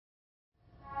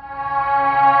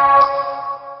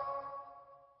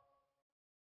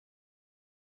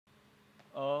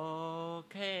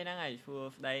ngày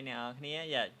xưa đây nè khía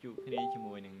giờ chụp khía cho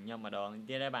mùi nừng nhưng mà đòn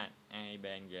đi đây bạn ai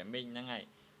bèn giảm mình nó ngày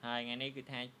hai ngày nay cứ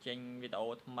thay tranh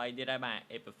video tham mấy đi đây bạn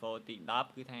episode tiện đáp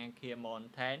cứ thay kia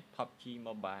Montage PUBG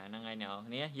Mobile nó ngày nào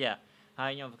khía giờ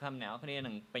hai nhau không nào khía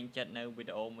nừng pin chật nơi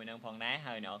video mới nâng phong đá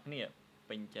hơi nào khía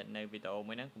pin chật nơi video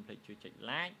mới nâng cùng lịch chụp chỉnh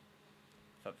like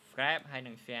subscribe hay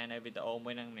nâng share nơi video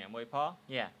mới nâng nè mới phó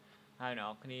yeah hai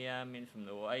nó kia mình sủng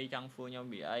đủ ấy trong phu nhau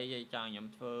bị ấy trong nhóm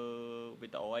phơ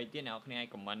video ấy tiết nào kia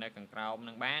comment đây càng cao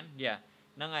năng bán yeah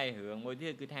nó ngày hưởng mỗi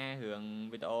tiết cứ tha hưởng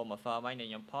video mà pha bay này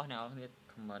nhóm post nào kia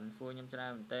comment phu nhóm cho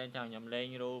ra mình tên trong nhóm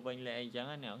lên ru bên lệ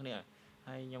chẳng nào kia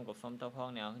hay nhóm của phong tao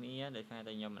phong nào kia để pha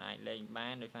tại nhóm lại lên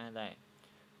bán để pha tại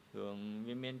hưởng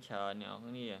viên miên chờ nào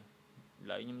kia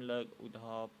lấy nhóm lơ u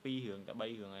pi hưởng cả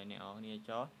bay hưởng này nào kia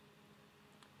chó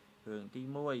hưởng tí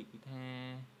môi cứ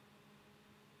tha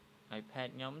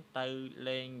iPad nhóm tư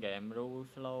lên game ru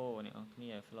flow này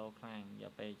kia flow khang giờ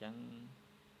về chẳng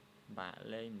bạn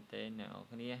lên tên nào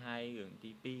kia hai hưởng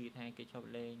TP thay cái chốt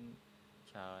lên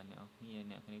chờ nào kia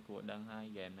nào cái của đăng hai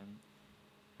game năng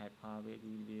hyper với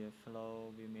flow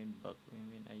với miền bậc với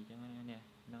miền ấy chẳng nè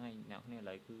nó ngay nào kia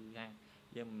lại cứ ra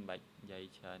dân bạch dậy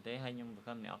chờ thế hay nhưng mà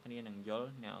không nào kia năng dối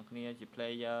nào kia chỉ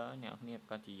player nào kia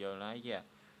có chỉ giờ lái giờ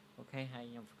ok hay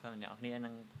nhưng không nào kia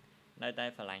năng nơi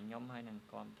tay phải lạnh nhóm hay năng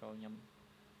control nhóm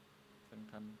phân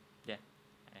thân yeah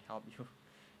I hope you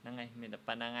năng ngày mình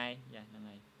tập năng ngay yeah năng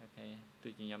ngày ok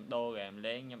tôi chỉ nhóm đô game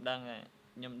lên nhóm đăng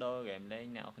nhóm đô game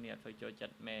lên nào không phải cho chặt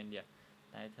men vậy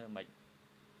tay thơ mạch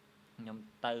nhóm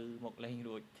tư một lên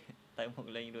rồi tới một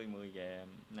lên rồi 10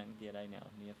 game năng kia đây nào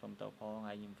như phong tàu phong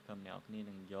hay nhưng không nào kia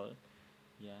đừng dối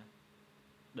yeah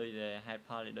đôi về hai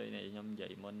pha đôi này nhóm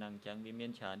dậy môn năng chẳng bị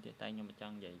miên chờ thì tay nhóm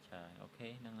chân dậy chờ ok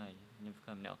năng ngày nhưng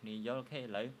không nào kia dối ok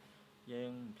lấy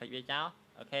dương phải với cháu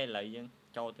ok lợi dương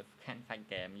cho từ khăn fan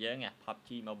kèm với nha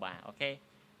PUBG Mobile ok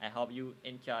I hope you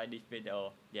enjoy this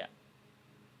video yeah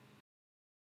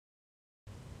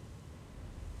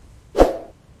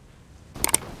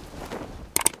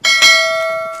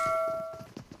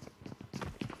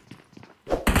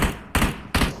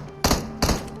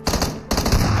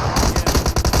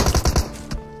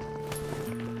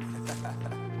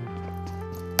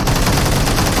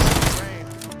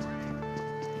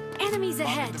Enemies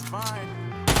ahead.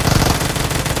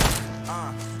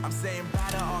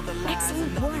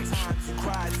 Excellent work.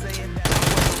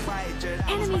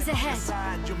 Enemies ahead.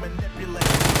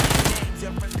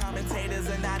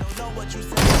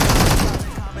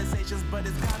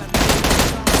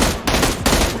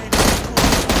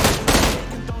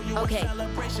 Okay.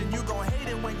 You gon' hate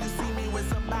it when you see me with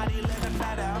somebody living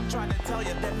better. I'm trying to tell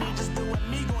you that me just doing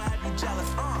me gon' have you jealous.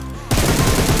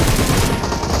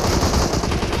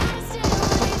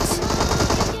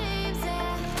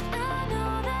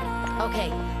 Okay.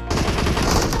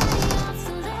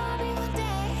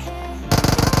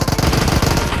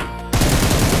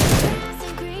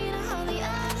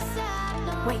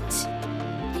 Wait.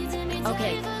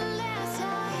 Okay.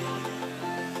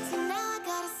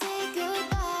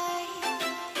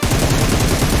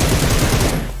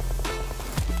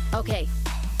 Okay.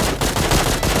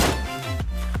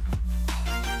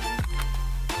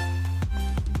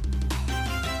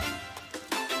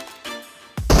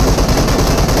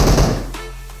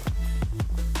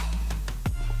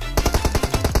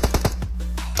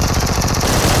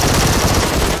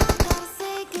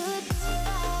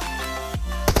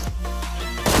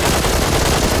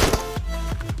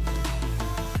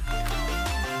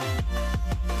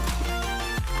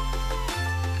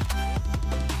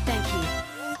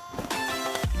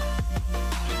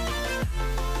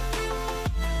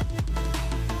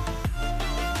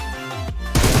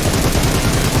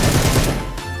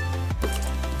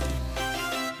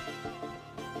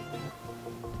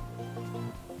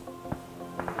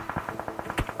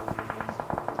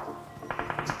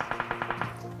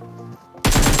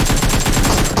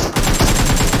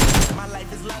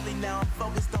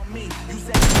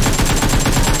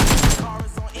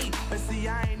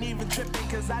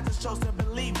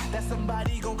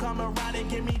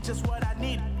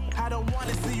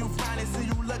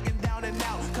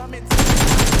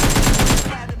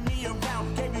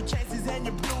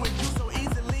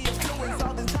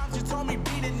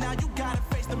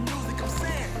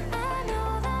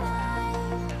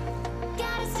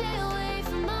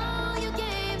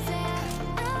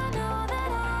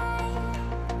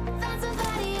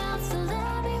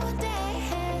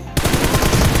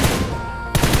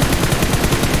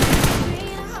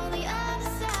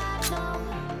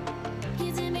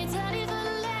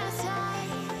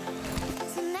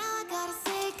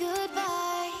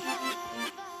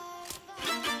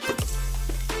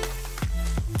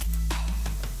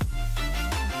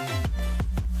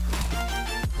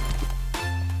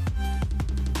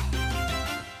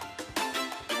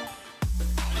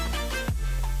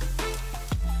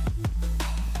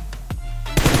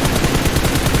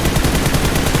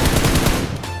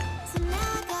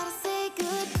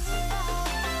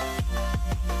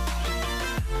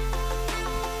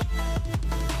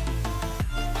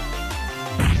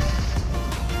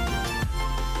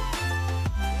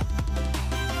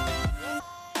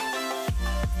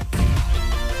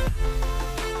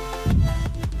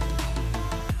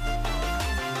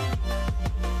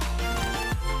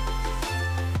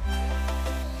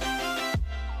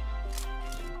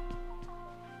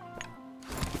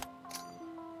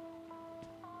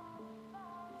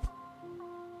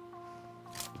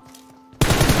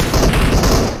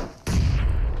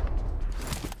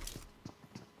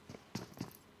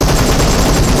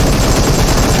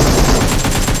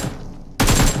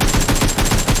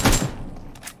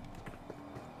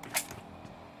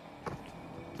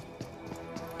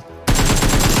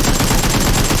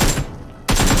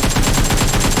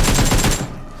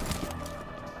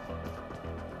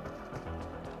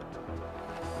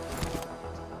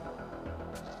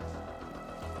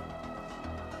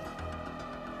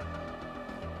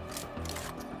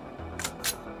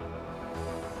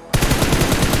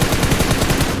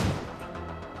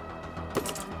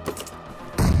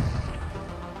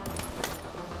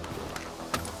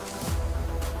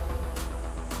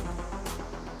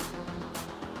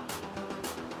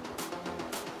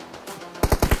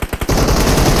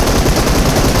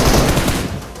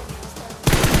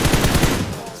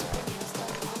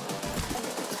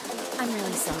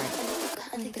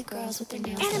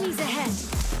 Enemies ahead!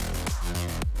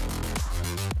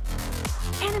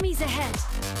 Enemies ahead!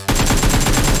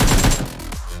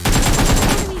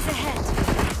 Enemies ahead!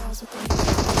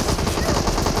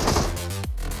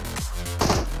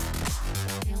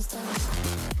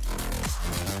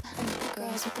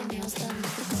 Girls with their nails done.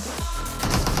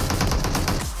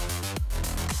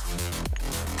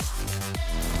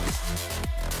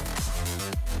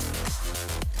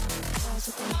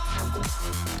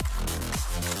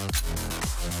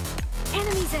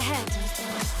 Enemies ahead!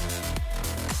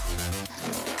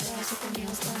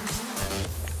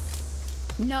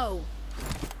 No.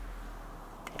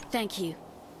 Thank you.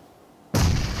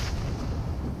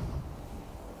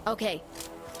 Okay.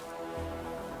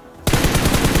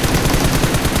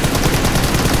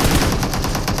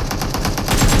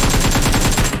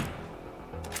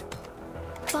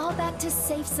 Fall back to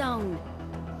safe zone.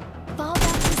 Fall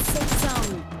back to safe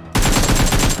zone.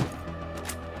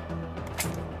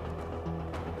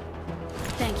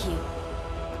 Thank you.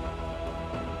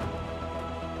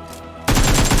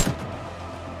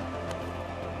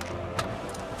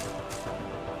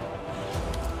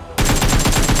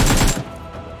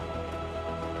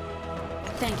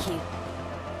 Thank you.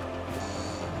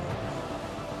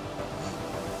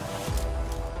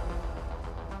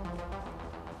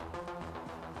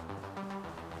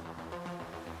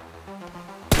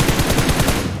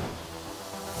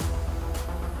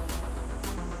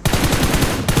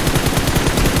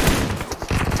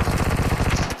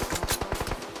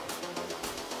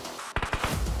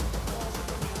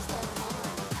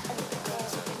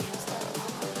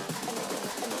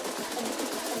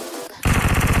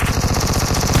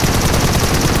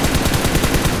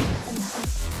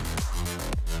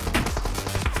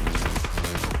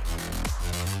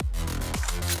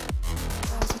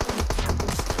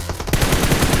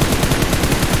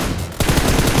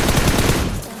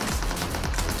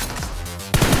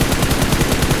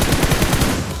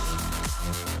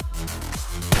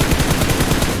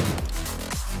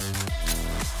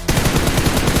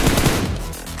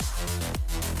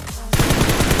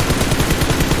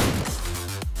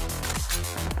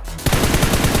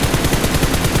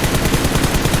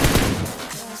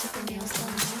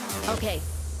 Okay.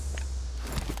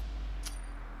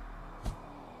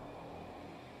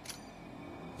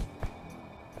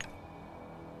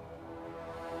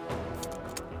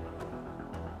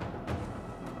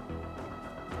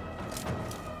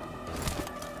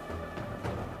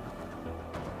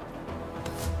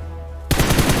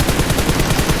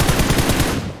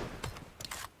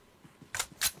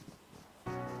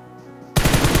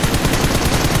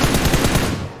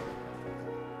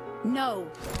 No.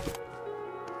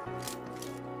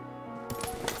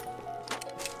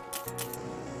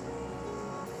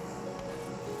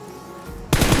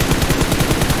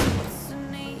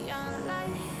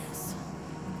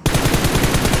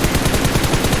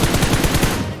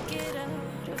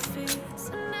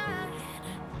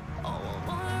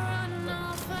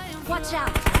 Watch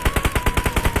out!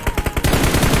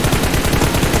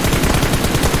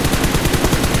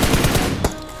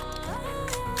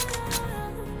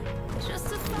 Just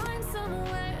to find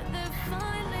somewhere that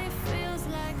finally feels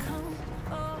like home.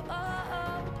 Oh, oh,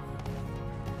 oh.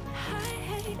 I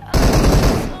hate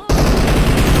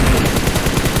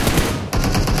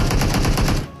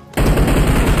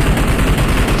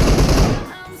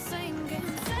I'm singing.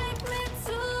 Take me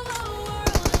to a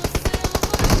world of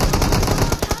silver.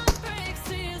 Heartbreaks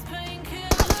is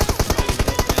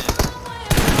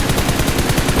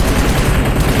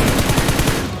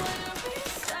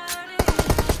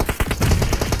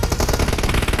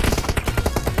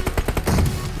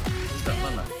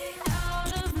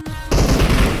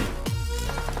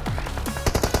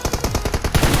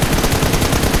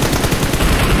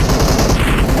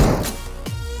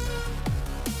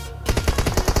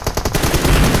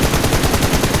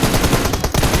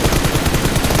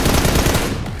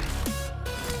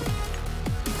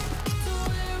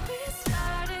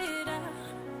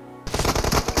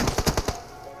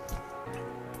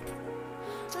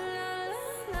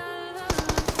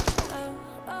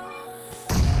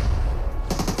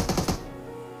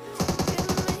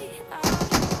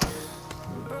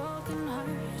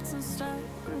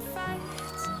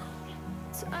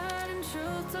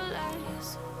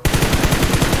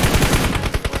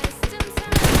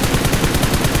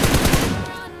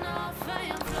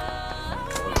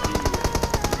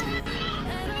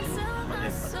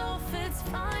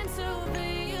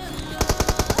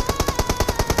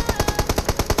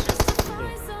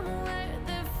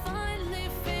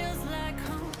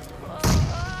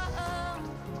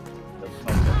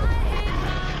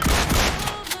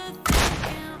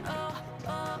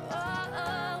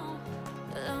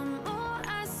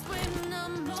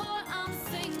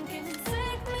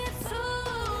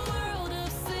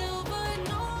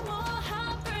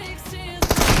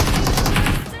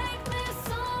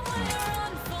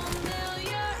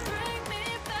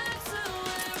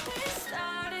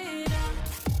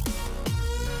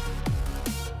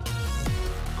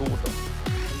cút rồi.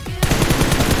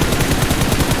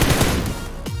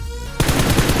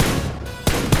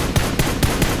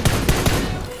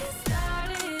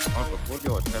 Có cút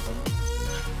rồi xem không.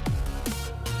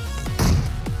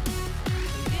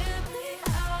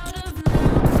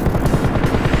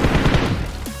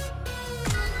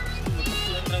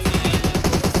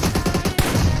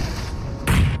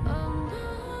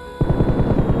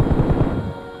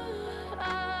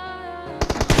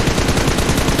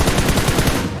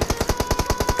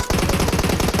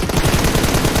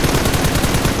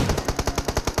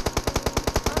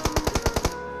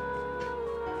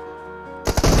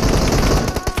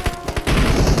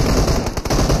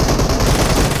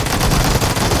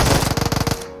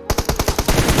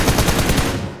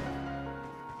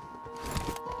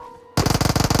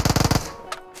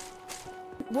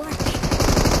 Work.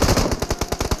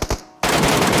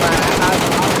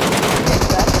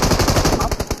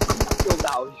 Chuông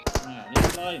đầu. Đi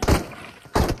lên.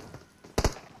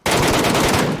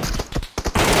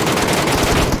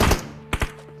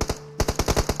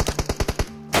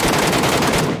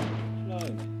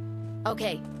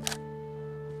 Okay.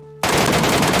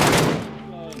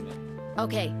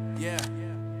 Okay. Yeah.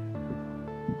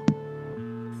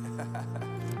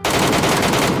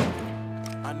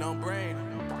 Unknown brain.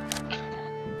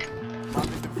 I've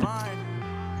been defined.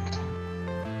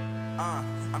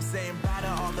 I'm saying bye to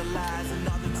all the lies and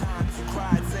all the times you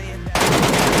cried, saying that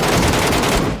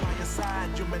on your side,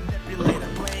 you manipulator,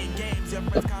 playing games, your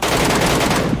friends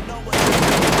conversations. You know what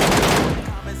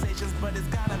conversations, but it's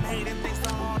got them hating. Thanks to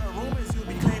all the rumors you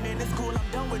be claiming. It's cool, I'm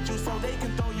done with you, so they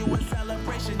can throw you a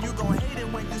celebration. You gon' hate it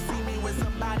when you see me with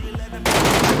somebody living.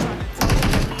 Trying to tell you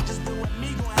that me just doing me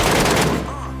gon' have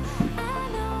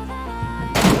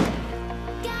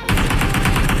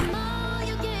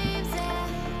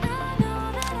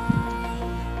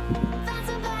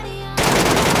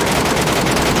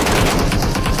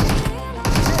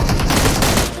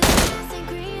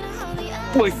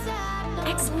Ui.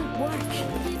 Excellent work.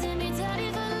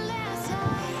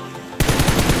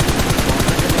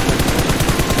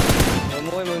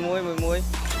 Mùi muối.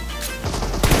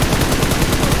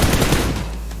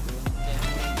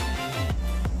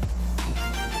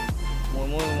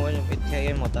 Muối ít theo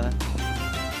em một tờ.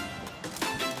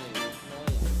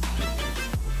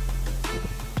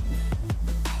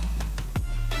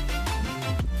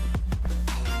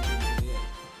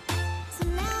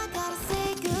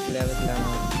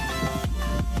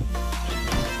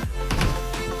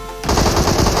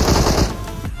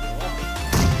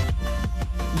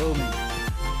 Boom.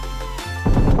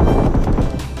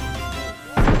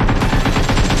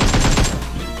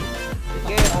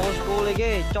 Cái old school này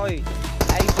cái chơi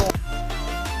iPhone.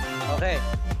 Ok. Nó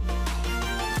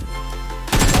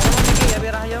cái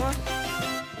biar aja mah.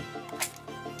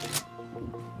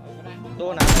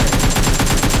 Tuh nào.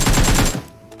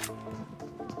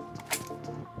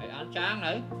 Ăn tráng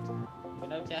nữa. Bên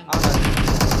đâu tráng?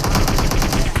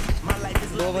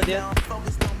 Đua vào dia.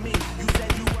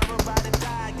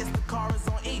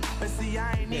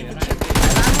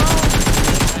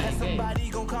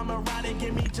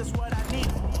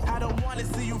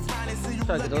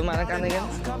 Trời cái tối mà nó căng đây á.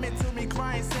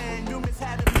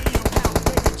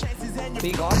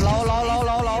 Bị góp lâu.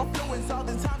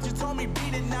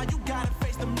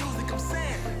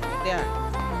 Yeah.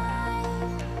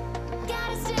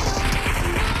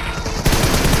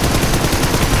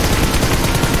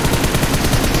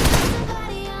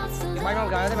 Bánh không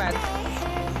gái thế bạn.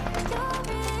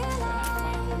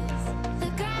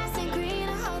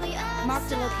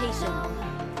 Marked a location.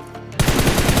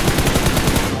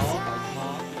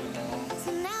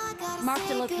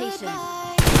 Marked a location.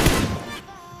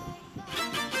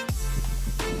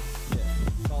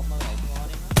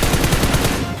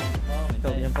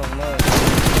 Chụp nhân phòng ơi.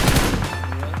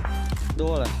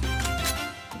 Đua rồi.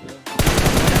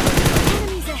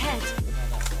 Enemies ahead.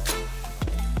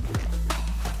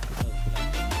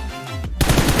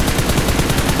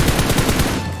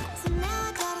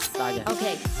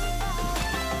 Okay.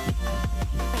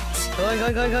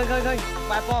 Khơi.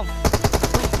 Bài phong.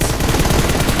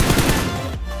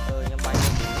 Nhắm bay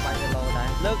lên lô đây.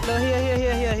 Look,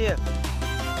 here.